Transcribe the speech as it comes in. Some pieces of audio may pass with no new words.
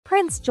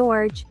Prince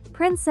George,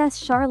 Princess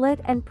Charlotte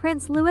and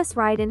Prince Louis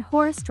ride in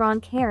horse-drawn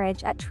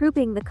carriage at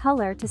Trooping the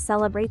Colour to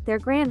celebrate their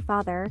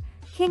grandfather,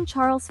 King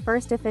Charles'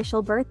 first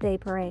official birthday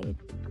parade.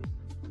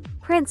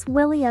 Prince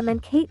William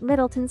and Kate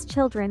Middleton's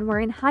children were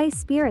in high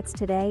spirits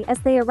today as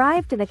they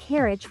arrived in a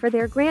carriage for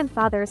their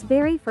grandfather's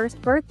very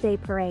first birthday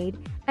parade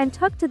and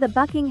took to the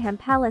Buckingham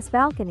Palace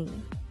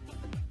balcony.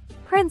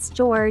 Prince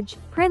George,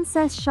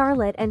 Princess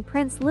Charlotte and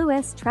Prince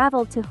Louis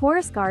travelled to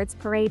Horse Guards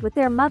Parade with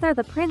their mother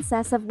the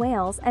Princess of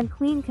Wales and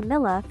Queen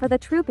Camilla for the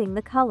Trooping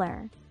the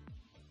Colour.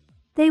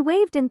 They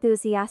waved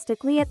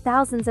enthusiastically at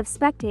thousands of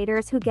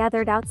spectators who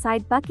gathered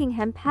outside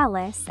Buckingham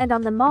Palace and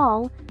on the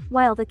Mall,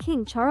 while the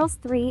King Charles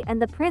III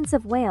and the Prince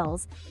of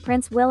Wales,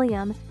 Prince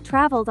William,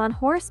 travelled on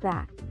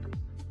horseback.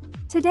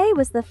 Today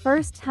was the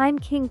first time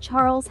King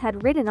Charles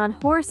had ridden on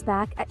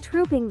horseback at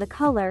Trooping the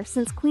Colour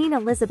since Queen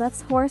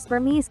Elizabeth's horse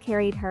Burmese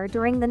carried her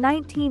during the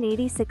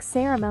 1986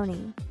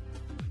 ceremony.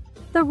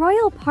 The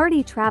royal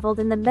party travelled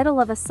in the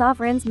middle of a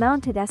sovereign's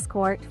mounted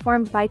escort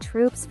formed by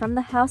troops from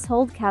the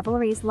household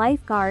cavalry's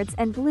lifeguards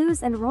and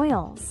blues and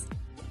royals.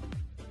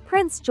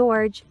 Prince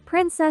George,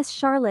 Princess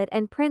Charlotte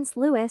and Prince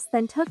Louis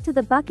then took to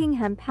the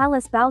Buckingham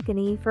Palace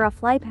balcony for a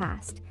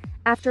flypast,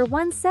 after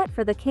one set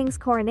for the King's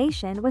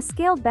coronation was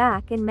scaled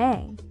back in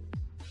May.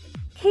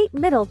 Kate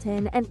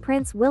Middleton and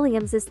Prince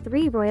William's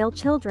three royal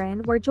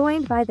children were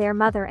joined by their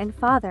mother and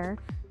father,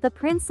 the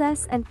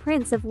Princess and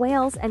Prince of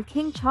Wales and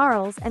King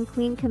Charles and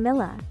Queen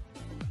Camilla.